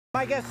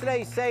My guests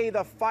today say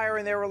the fire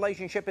in their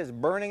relationship is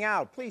burning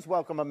out. Please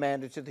welcome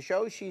Amanda to the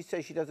show. She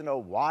says she doesn't know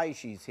why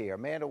she's here.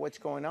 Amanda, what's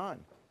going on?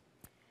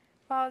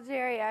 Well,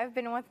 Jerry, I've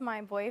been with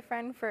my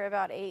boyfriend for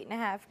about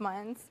 8.5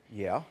 months.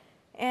 Yeah?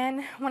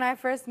 And when I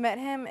first met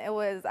him,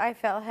 I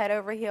fell head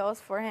over heels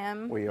for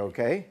him. Were you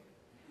okay?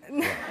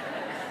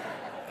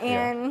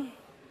 And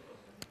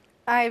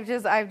I've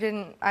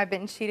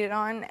been cheated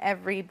on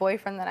every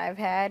boyfriend that I've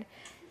had.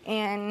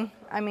 And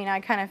I mean,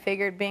 I kind of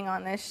figured being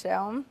on this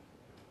show,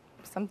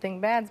 something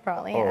bad's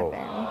probably happened.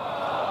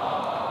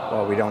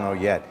 Well, we don't know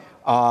yet.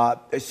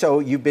 So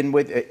you've been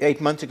with,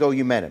 8 months ago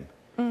you met him.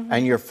 Mm-hmm.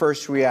 And your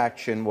first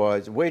reaction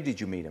was, where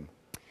did you meet him?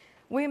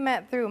 We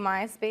met through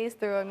MySpace,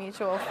 through a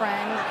mutual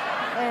friend.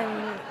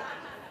 And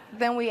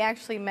then we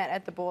actually met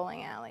at the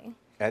bowling alley.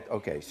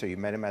 Okay, so you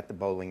met him at the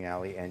bowling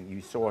alley and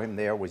you saw him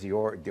there. Was he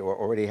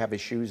already have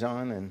his shoes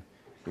on and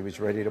he was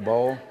ready to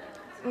bowl?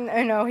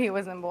 No, he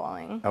wasn't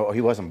bowling. Oh, he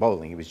wasn't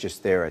bowling. He was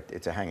just there.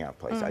 It's a hangout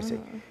place, mm-hmm. I see.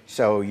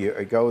 So you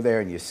go there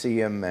and you see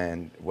him,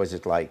 and was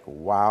it like,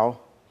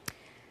 wow?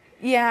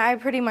 Yeah, I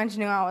pretty much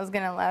knew I was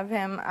going to love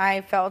him.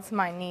 I fell to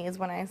my knees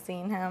when I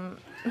seen him.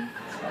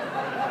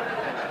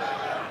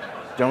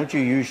 Don't you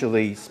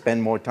usually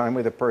spend more time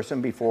with a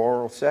person before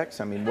oral sex?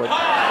 I mean, what?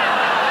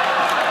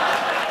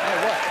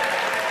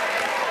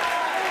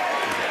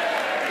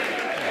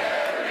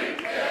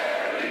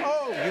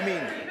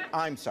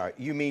 I'm sorry.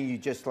 You mean you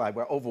just like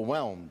were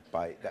overwhelmed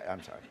by that?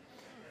 I'm sorry.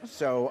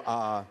 So,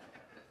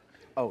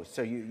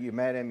 so you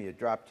met him, you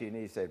dropped to your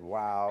knees, said,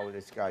 wow,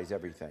 this guy's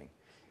everything.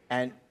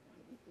 And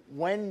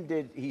when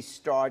did he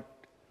start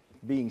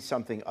being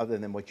something other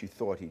than what you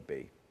thought he'd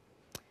be?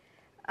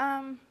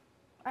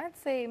 I'd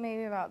say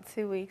maybe about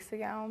 2 weeks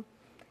ago.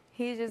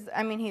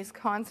 He's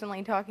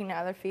constantly talking to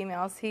other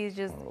females.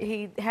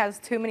 He has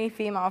too many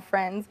female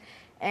friends,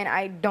 and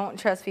I don't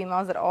trust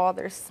females at all.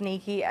 They're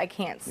sneaky. I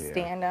can't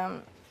stand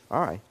them. All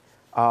right.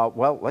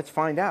 Well, let's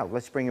find out.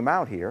 Let's bring him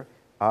out here,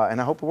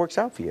 and I hope it works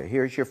out for you.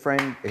 Here's your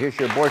friend. Here's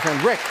your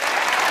boyfriend, Rick.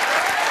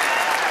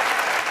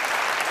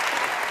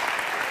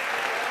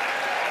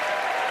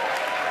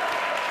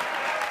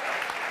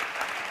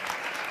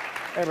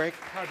 Hey, Rick.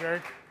 Hi,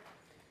 Jerry.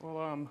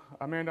 Well,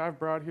 Amanda, I've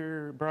brought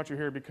you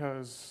here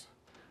because,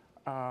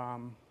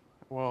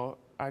 well,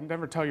 I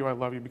never tell you I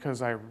love you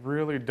because I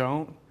really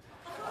don't.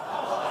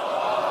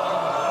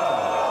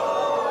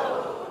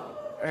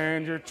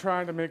 And you're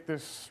trying to make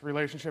this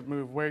relationship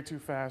move way too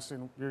fast,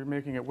 and you're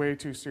making it way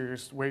too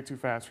serious, way too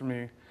fast for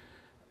me.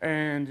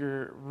 And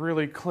you're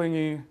really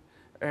clingy,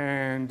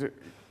 and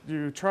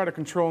you try to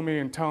control me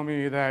and tell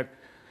me that,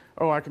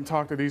 oh, I can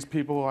talk to these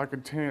people, I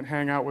could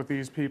hang out with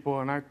these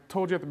people. And I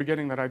told you at the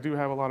beginning that I do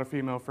have a lot of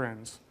female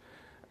friends.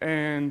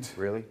 And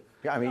really?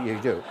 Yeah, I mean,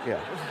 you do, yeah.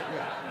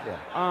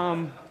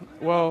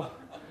 Well,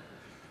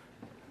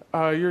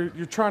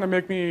 you're trying to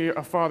make me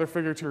a father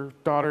figure to your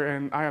daughter,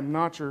 and I am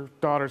not your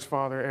daughter's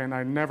father, and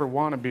I never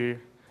want to be.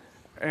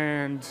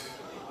 And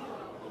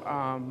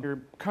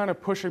you're kind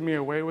of pushing me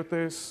away with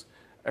this,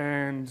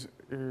 and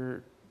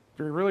you're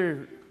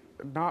really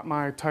not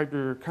my type.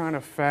 You're kind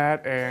of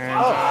fat and...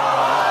 What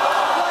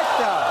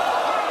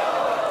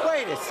the?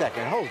 Wait a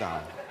second, hold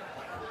on.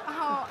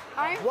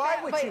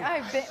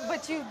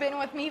 But you've been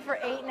with me for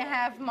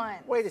 8.5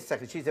 months. Wait a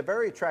second. She's a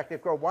very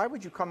attractive girl. Why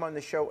would you come on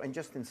the show and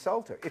just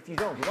insult her? If you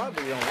don't love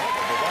her, you don't love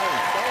her, but why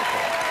insult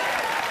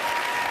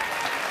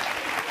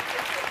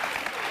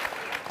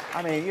her?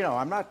 I mean, you know,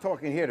 I'm not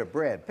talking here to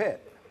Brad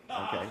Pitt,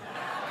 okay?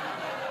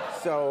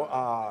 So,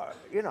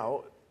 you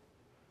know,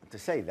 to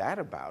say that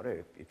about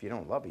her, if you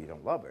don't love her, you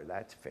don't love her.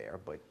 That's fair,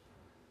 but,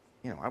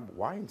 you know,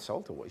 why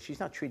insult her? She's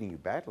not treating you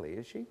badly,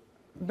 is she?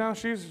 No,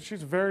 she's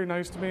very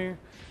nice to me,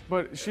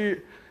 but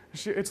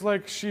it's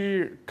like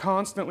she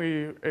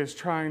constantly is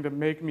trying to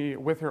make me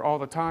with her all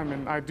the time.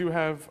 And I'm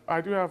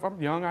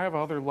young. I have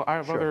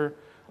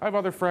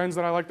other friends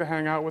that I like to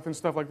hang out with and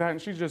stuff like that. And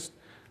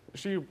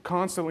she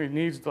constantly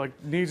needs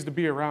to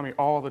be around me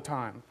all the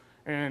time.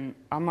 And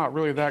I'm not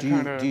really that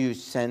kind of. Do you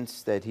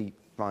sense that he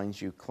finds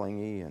you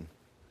clingy and?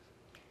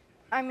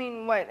 I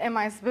mean, what am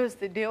I supposed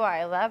to do?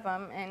 I love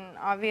him, and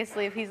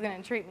obviously if he's going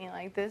to treat me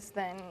like this,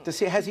 then...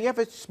 Has he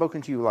ever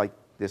spoken to you like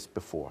this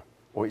before?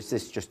 Or is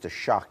this just a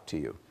shock to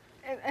you?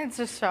 It's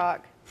a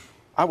shock.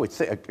 I would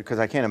say, because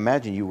I can't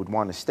imagine you would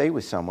want to stay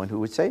with someone who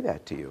would say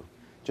that to you,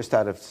 just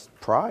out of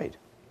pride,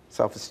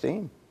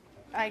 self-esteem.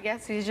 I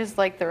guess he's just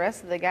like the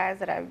rest of the guys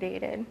that I've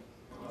dated.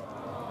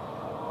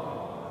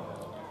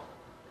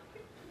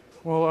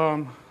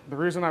 Well, the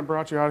reason I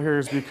brought you out here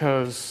is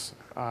because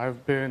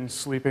I've been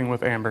sleeping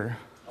with Amber.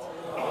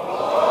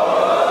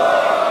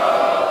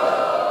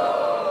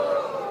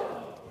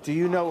 Do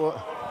you know...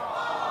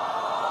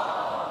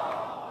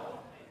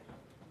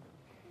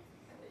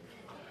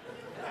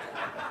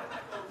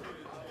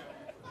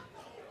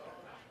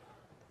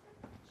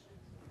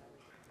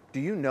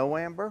 Do you know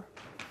Amber?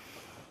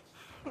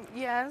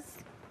 Yes.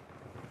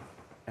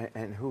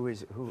 And who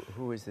is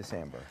this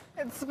Amber?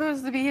 It's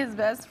supposed to be his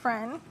best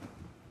friend.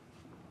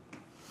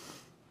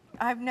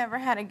 I've never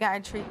had a guy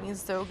treat me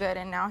so good,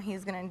 and now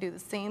he's gonna do the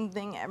same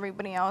thing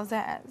everybody else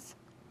has.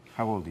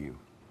 How old are you?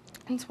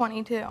 I'm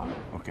 22.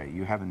 Okay,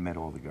 you haven't met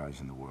all the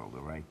guys in the world,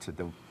 all right? So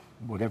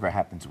whatever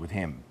happens with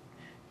him,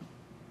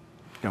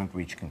 don't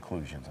reach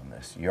conclusions on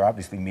this. You're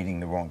obviously meeting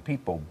the wrong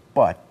people,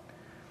 but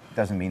it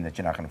doesn't mean that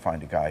you're not going to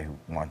find a guy who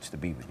wants to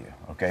be with you,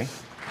 okay?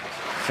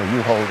 So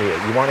you hold here.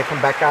 You want to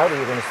come back out, or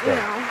you're going to stay?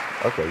 No.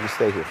 Okay, you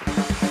stay here.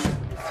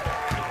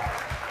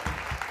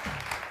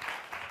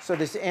 So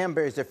this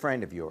Amber is a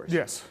friend of yours?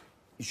 Yes.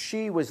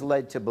 She was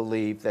led to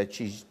believe that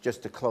she's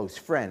just a close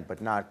friend,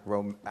 but not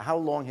how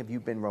long have you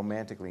been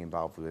romantically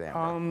involved with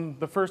Amber?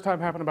 The first time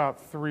happened about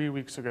 3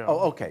 weeks ago.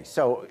 Oh, okay.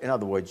 So, in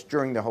other words,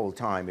 during the whole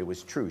time, it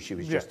was true. She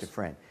was just a Yes.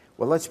 friend.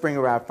 Well, let's bring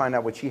her out, find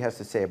out what she has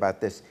to say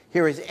about this.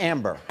 Here is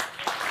Amber.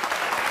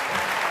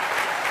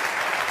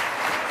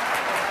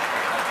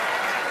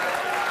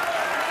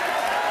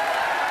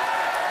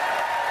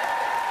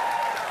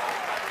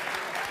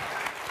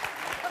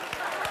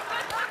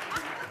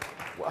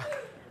 Well,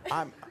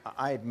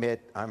 I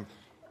admit, I'm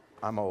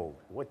old.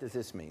 What does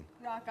this mean?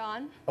 Rock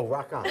on. Oh,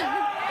 rock on. Are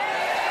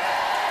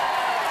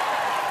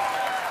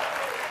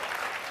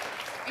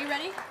you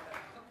ready?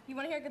 You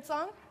want to hear a good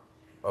song?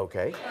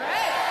 Okay. All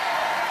right.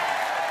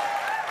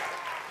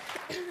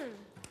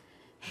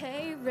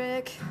 Hey,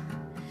 Rick,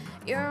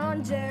 you're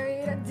on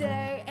Jerry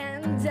today,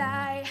 and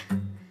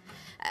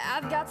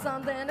I've got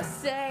something to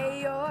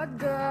say. Your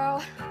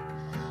girl,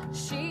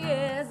 she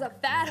is a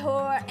fat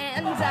whore,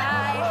 and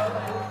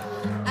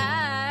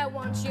I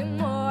want you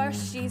more.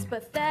 She's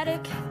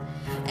pathetic,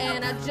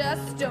 and I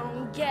just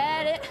don't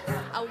get it.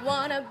 I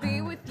wanna be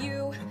with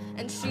you,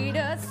 and she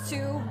does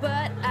too,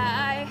 but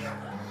I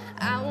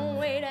won't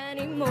wait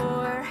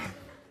anymore.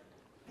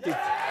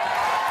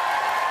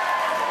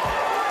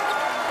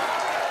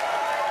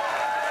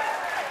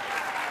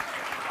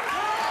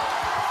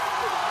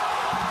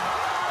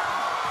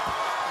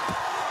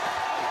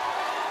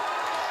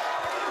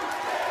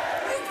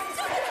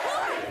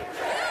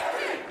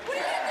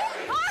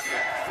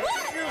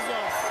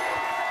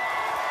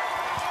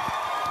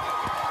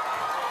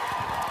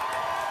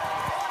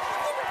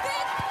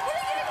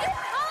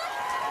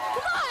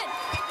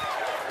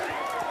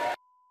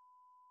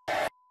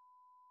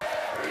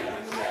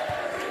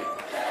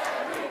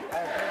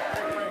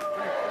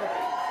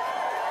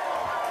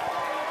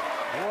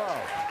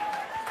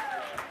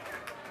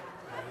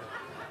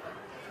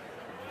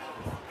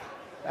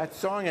 That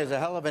song is a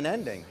hell of an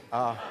ending.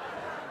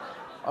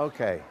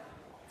 Okay,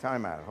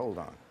 time out, hold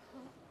on.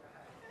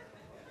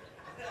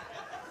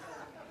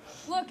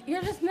 Look,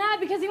 you're just mad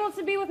because he wants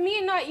to be with me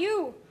and not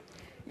you.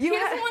 He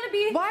doesn't want to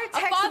be Why a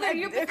text father. him?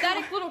 You're a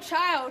pathetic little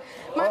child.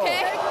 Oh.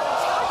 Okay?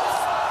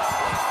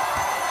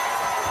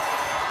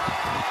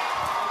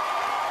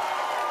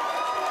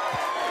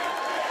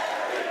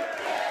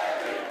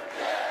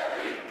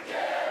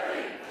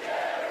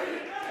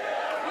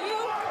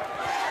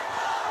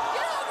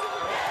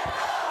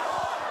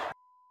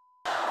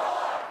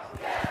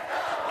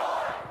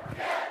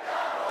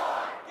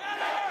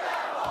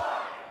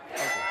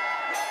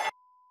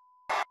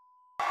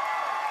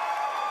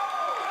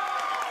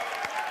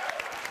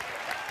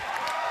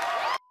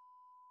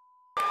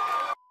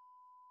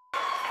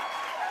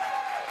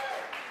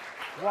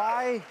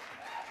 Why?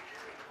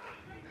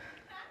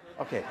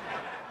 Okay.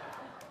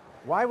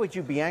 Why would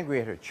you be angry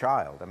at her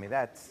child? I mean,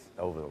 that's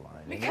over the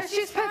line. isn't it? Because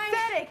She's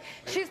pathetic.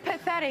 She's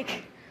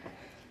pathetic.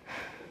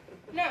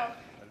 No,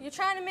 you're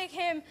trying to make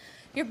him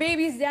your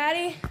baby's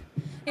daddy.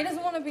 He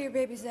doesn't want to be your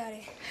baby's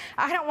daddy.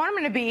 I don't want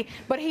him to be,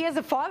 but he is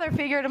a father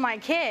figure to my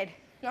kid.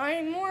 Not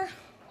anymore.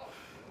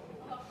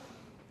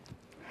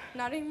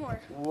 Not anymore.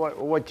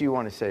 What do you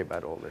want to say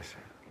about all this?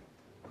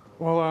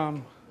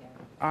 Well,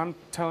 I'm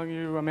telling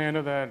you,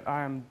 Amanda, that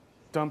I'm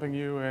dumping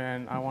you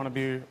and I want to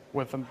be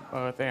with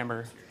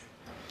Amber.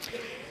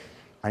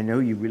 I know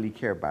you really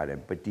care about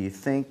him, but do you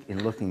think,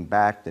 in looking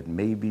back, that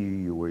maybe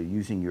you were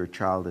using your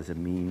child as a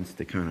means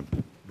to kind of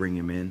bring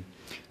him in?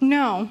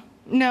 No,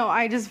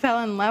 I just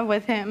fell in love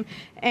with him,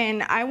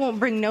 and I won't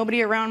bring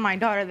nobody around my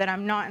daughter that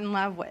I'm not in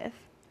love with.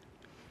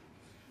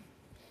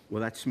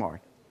 Well, that's smart.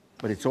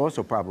 But it's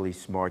also probably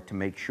smart to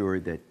make sure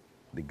that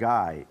the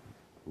guy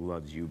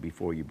loves you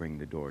before you bring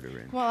the daughter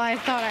in. Well, I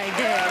thought I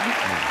did.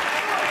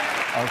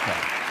 Okay.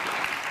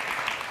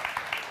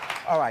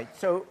 All right,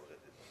 so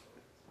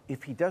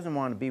if he doesn't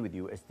want to be with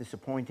you, as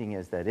disappointing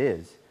as that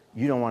is,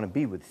 you don't want to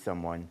be with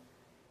someone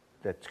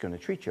that's going to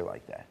treat you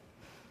like that.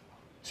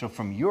 So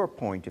from your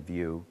point of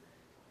view,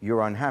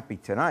 you're unhappy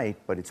tonight,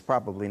 but it's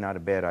probably not a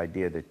bad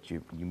idea that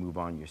you move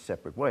on your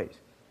separate ways.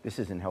 This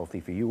isn't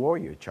healthy for you or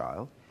your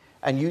child.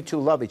 And you two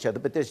love each other,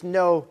 but there's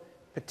no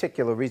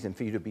particular reason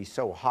for you to be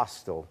so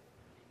hostile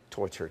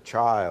towards her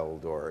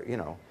child, or, you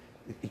know,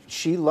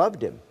 she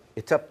loved him.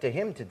 It's up to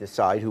him to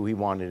decide who he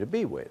wanted to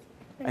be with.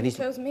 And he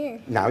chose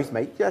me. Now he's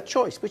made that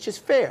choice, which is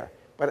fair.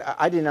 But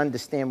I didn't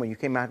understand when you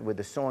came out with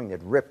a song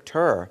that ripped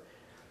her.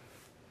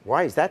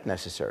 Why is that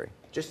necessary?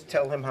 Just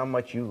tell him how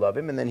much you love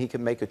him, and then he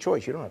can make a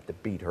choice. You don't have to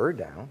beat her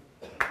down.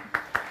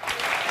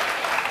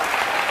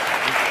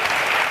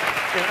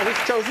 And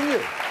he's chosen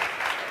you.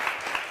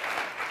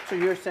 So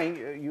you're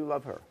saying you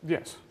love her?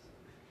 Yes.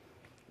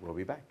 We'll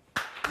be back.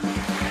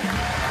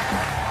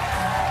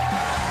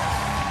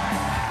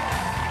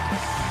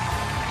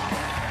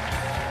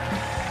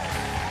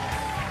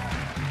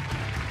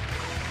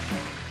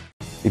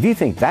 If you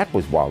think that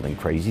was wild and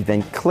crazy,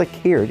 then click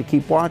here to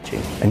keep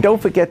watching. And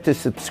don't forget to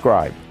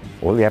subscribe.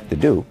 All you have to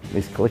do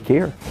is click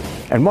here.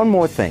 And one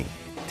more thing,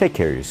 take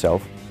care of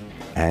yourself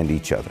and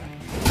each other.